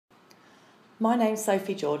My name's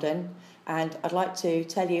Sophie Jordan, and I'd like to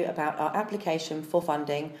tell you about our application for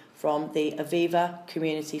funding from the Aviva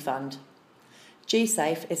Community Fund.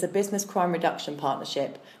 GSAFE is a business crime reduction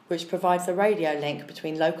partnership which provides a radio link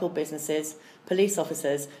between local businesses, police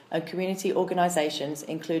officers and community organisations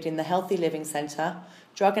including the Healthy Living Centre,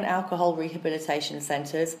 drug and alcohol rehabilitation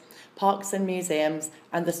centres, parks and museums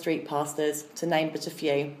and the street pastors, to name but a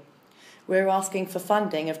few. We're asking for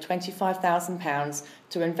funding of £25,000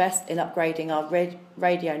 to invest in upgrading our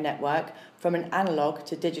radio network from an analogue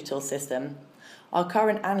to digital system. Our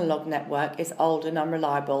current analogue network is old and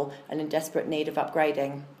unreliable and in desperate need of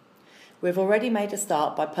upgrading. We've already made a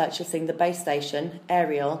start by purchasing the base station,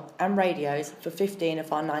 aerial and radios for 15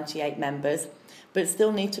 of our 98 members, but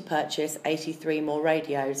still need to purchase 83 more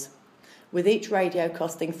radios. With each radio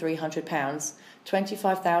costing £300,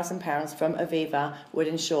 £25,000 from Aviva would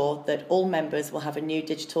ensure that all members will have a new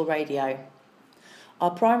digital radio.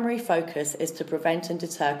 Our primary focus is to prevent and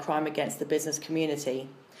deter crime against the business community.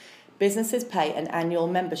 Businesses pay an annual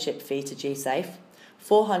membership fee to GSAFE,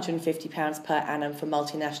 £450 per annum for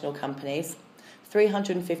multinational companies,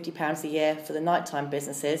 £350 a year for the nighttime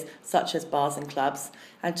businesses such as bars and clubs,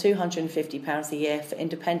 and £250 a year for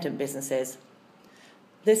independent businesses.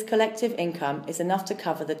 This collective income is enough to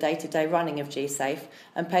cover the day-to-day running of GSAFE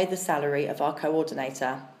and pay the salary of our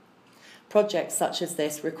coordinator. Projects such as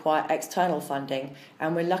this require external funding,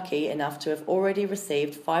 and we're lucky enough to have already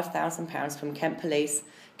received £5,000 from Kent Police,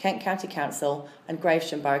 Kent County Council and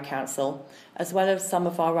Gravesham Borough Council, as well as some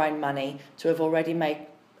of our own money to have already made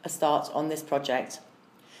a start on this project.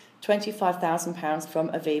 £25,000 from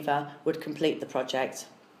Aviva would complete the project.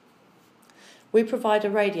 We provide a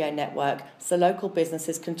radio network so local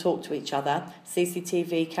businesses can talk to each other,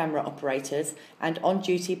 CCTV camera operators and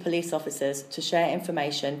on-duty police officers to share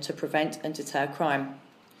information to prevent and deter crime.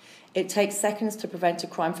 It takes seconds to prevent a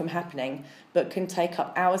crime from happening, but can take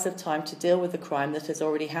up hours of time to deal with the crime that has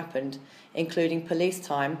already happened, including police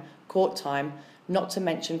time, court time, not to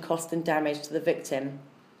mention cost and damage to the victim.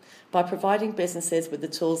 By providing businesses with the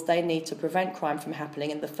tools they need to prevent crime from happening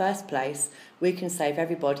in the first place, we can save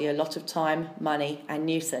everybody a lot of time, money and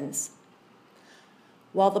nuisance.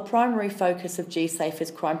 While the primary focus of GSAFE is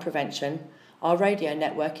crime prevention, our radio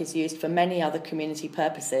network is used for many other community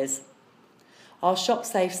purposes. Our Shop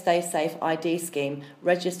Safe, Stay Safe ID scheme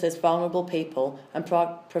registers vulnerable people and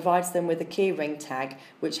provides them with a key ring tag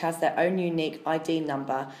which has their own unique ID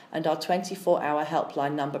number and our 24-hour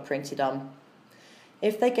helpline number printed on.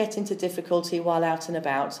 If they get into difficulty while out and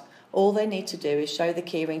about, all they need to do is show the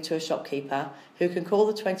keyring to a shopkeeper who can call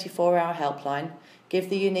the 24-hour helpline, give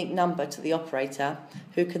the unique number to the operator,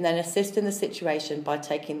 who can then assist in the situation by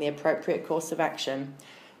taking the appropriate course of action,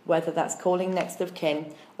 whether that's calling next of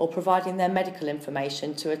kin or providing their medical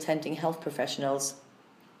information to attending health professionals.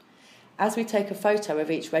 As we take a photo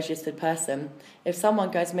of each registered person, if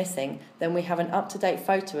someone goes missing, then we have an up-to-date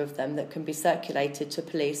photo of them that can be circulated to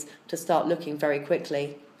police to start looking very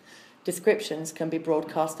quickly. Descriptions can be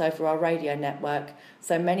broadcast over our radio network,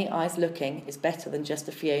 so many eyes looking is better than just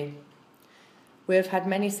a few. We have had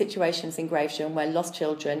many situations in Gravesham where lost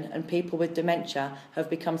children and people with dementia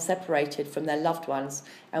have become separated from their loved ones,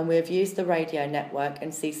 and we have used the radio network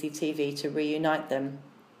and CCTV to reunite them.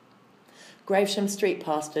 Gravesham street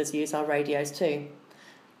pastors use our radios too.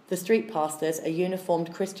 The street pastors are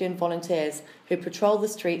uniformed Christian volunteers who patrol the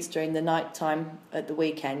streets during the night time at the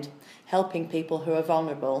weekend, helping people who are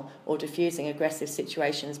vulnerable or diffusing aggressive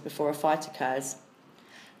situations before a fight occurs.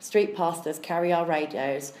 Street pastors carry our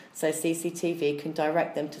radios so CCTV can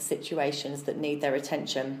direct them to situations that need their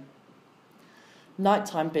attention.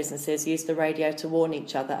 Nighttime businesses use the radio to warn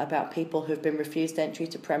each other about people who have been refused entry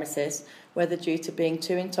to premises, whether due to being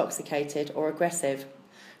too intoxicated or aggressive,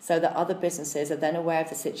 so that other businesses are then aware of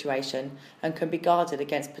the situation and can be guarded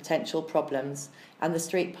against potential problems, and the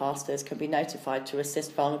street pastors can be notified to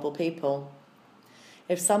assist vulnerable people.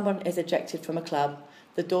 If someone is ejected from a club,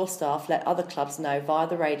 the door staff let other clubs know via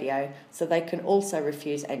the radio so they can also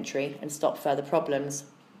refuse entry and stop further problems.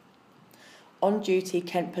 On-duty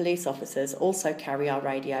Kent police officers also carry our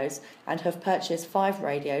radios and have purchased 5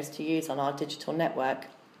 radios to use on our digital network.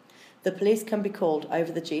 The police can be called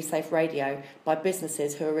over the GSAFE radio by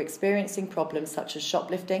businesses who are experiencing problems such as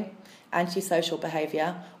shoplifting, antisocial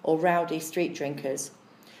behaviour or rowdy street drinkers.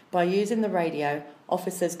 By using the radio,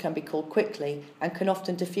 officers can be called quickly and can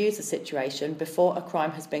often defuse a situation before a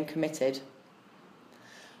crime has been committed.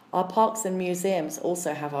 Our parks and museums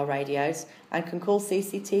also have our radios and can call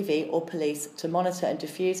CCTV or police to monitor and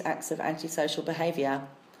defuse acts of antisocial behaviour.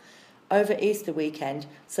 Over Easter weekend,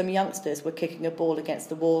 some youngsters were kicking a ball against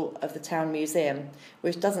the wall of the town museum,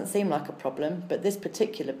 which doesn't seem like a problem, but this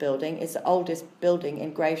particular building is the oldest building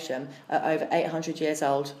in Gravesham at over 800 years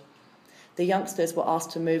old. The youngsters were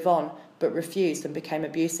asked to move on, but refused and became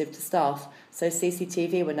abusive to staff, so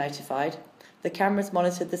CCTV were notified. The cameras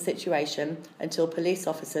monitored the situation until police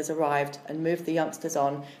officers arrived and moved the youngsters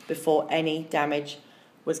on before any damage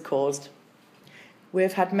was caused. We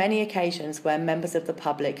have had many occasions where members of the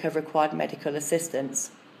public have required medical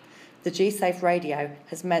assistance. The G-Safe radio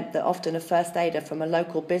has meant that often a first aider from a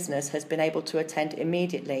local business has been able to attend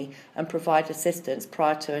immediately and provide assistance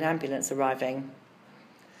prior to an ambulance arriving.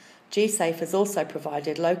 G-Safe has also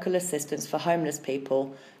provided local assistance for homeless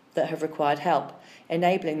people that have required help,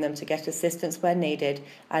 enabling them to get assistance where needed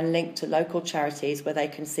and linked to local charities where they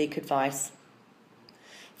can seek advice.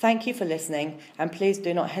 Thank you for listening, and please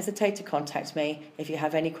do not hesitate to contact me if you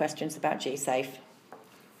have any questions about G-Safe.